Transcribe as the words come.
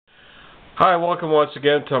Hi, welcome once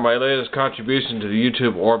again to my latest contribution to the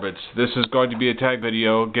YouTube orbits. This is going to be a tag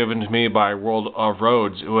video given to me by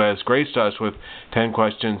WorldofRhodes, who has graced us with 10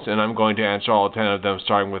 questions, and I'm going to answer all 10 of them,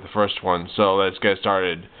 starting with the first one. So let's get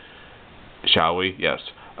started, shall we? Yes.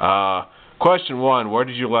 Question 1, where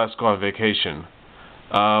did you last go on vacation?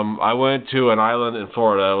 I went to an island in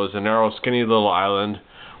Florida. It was a narrow, skinny little island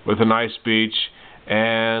with a nice beach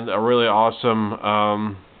and a really awesome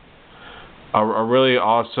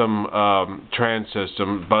train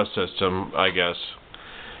system, bus system, I guess.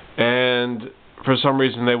 And for some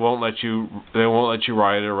reason they won't let you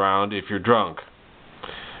ride it around if you're drunk,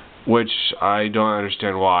 which I don't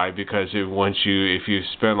understand why. Because if you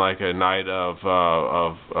spend like a night of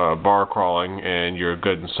bar crawling and you're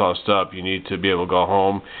good and sauced up, you need to be able to go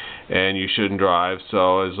home, and you shouldn't drive.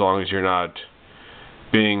 So as long as you're not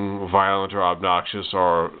being violent or obnoxious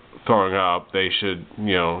or throwing up, they should,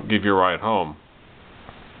 give you a ride home.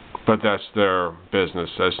 But that's their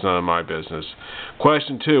business. That's none of my business.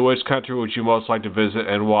 Question 2, which country would you most like to visit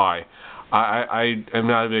and why? I am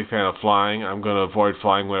not a big fan of flying. I'm going to avoid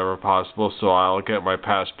flying whenever possible, so I'll get my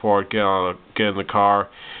passport, get in the car,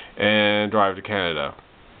 and drive to Canada.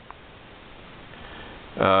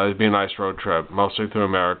 It'd be a nice road trip, mostly through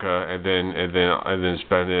America, and then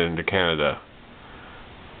spend it into Canada.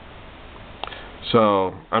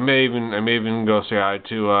 So I may even go say hi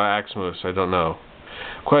to Axmus. I don't know.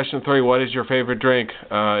 Question 3, what is your favorite drink?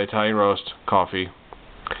 Italian roast, coffee.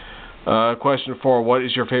 Question 4, what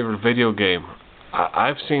is your favorite video game?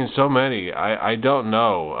 I've seen so many. I don't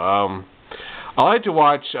know. I like to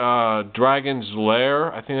watch Dragon's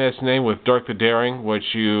Lair. I think that's the name, with Dirk the Daring,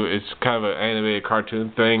 it's kind of an animated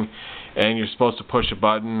cartoon thing, and you're supposed to push a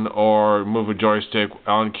button or move a joystick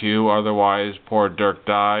on cue, otherwise poor Dirk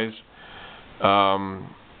dies. But I'm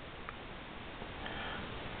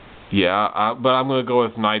going to go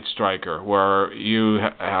with Night Striker, where you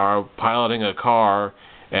are piloting a car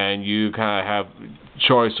and you kind of have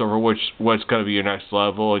choice over what's going to be your next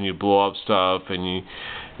level, and you blow up stuff, and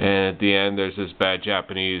at the end there's this bad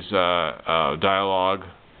Japanese monologue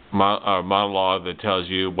that tells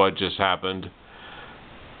you what just happened.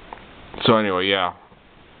 So anyway, yeah.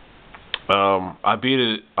 I beat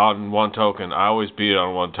it on one token. I always beat it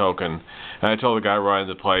on one token. And I told the guy running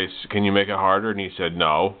the place, "Can you make it harder?" And he said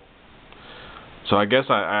no. So I guess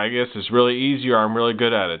it's really easy, or I'm really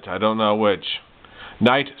good at it. I don't know which.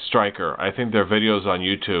 Night Striker. I think there are videos on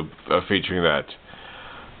YouTube featuring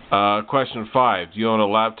that. Question 5. Do you own a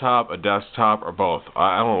laptop, a desktop, or both?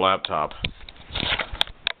 I own a laptop.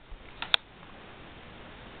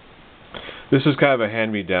 This is kind of a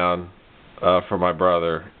hand-me-down for my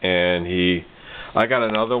brother, and I got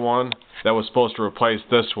another one that was supposed to replace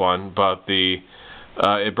this one, but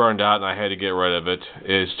it burned out and I had to get rid of it.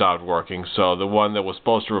 It stopped working, so the one that was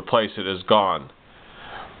supposed to replace it is gone.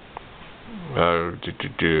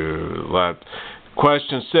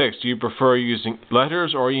 Question 6, do you prefer using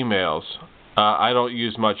letters or emails? I don't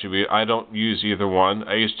use much of it. I don't use either one.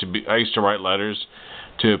 I used to write letters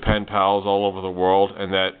to pen pals all over the world,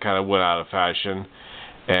 and that kind of went out of fashion.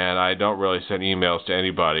 And I don't really send emails to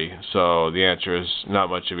anybody, so the answer is not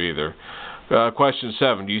much of either. Question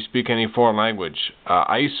 7, do you speak any foreign language?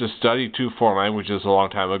 I used to study 2 foreign languages a long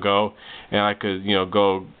time ago, and I could,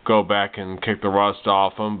 go back and kick the rust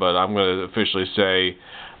off them, but I'm going to officially say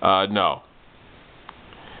no.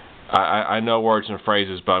 I know words and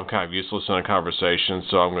phrases, but I'm kind of useless in a conversation,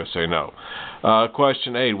 so I'm going to say no.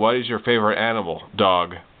 Question 8, what is your favorite animal?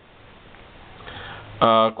 Dog.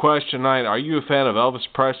 Question 9, are you a fan of Elvis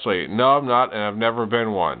Presley? No, I'm not, and I've never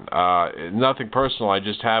been one. Nothing personal, I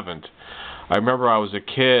just haven't. I remember I was a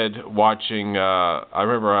kid watching the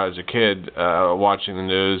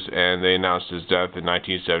news, and they announced his death in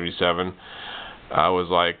 1977. I was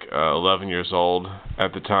like 11 years old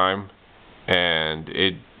at the time, and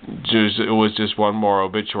it was just one more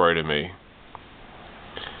obituary to me.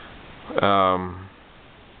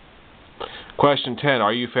 Question 10,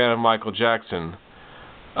 are you a fan of Michael Jackson?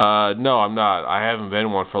 No, I'm not. I haven't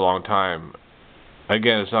been one for a long time.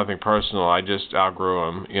 Again, it's nothing personal. I just outgrew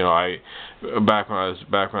him. Back when I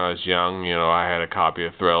was young, I had a copy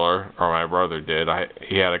of Thriller, or my brother did.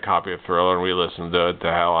 He had a copy of Thriller, and we listened to it,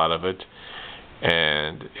 the hell out of it,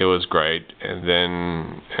 and it was great. And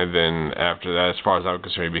then after that, as far as I'm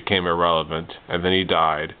concerned, he became irrelevant, and then he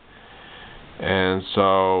died. And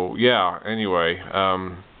so, yeah. Anyway.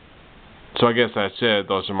 So I guess that's it.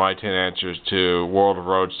 Those are my 10 answers to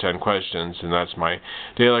WorldofRhodes 10 questions, and that's my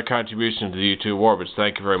daily contribution to the YouTube orbits.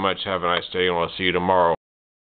 Thank you very much. Have a nice day, and I'll see you tomorrow.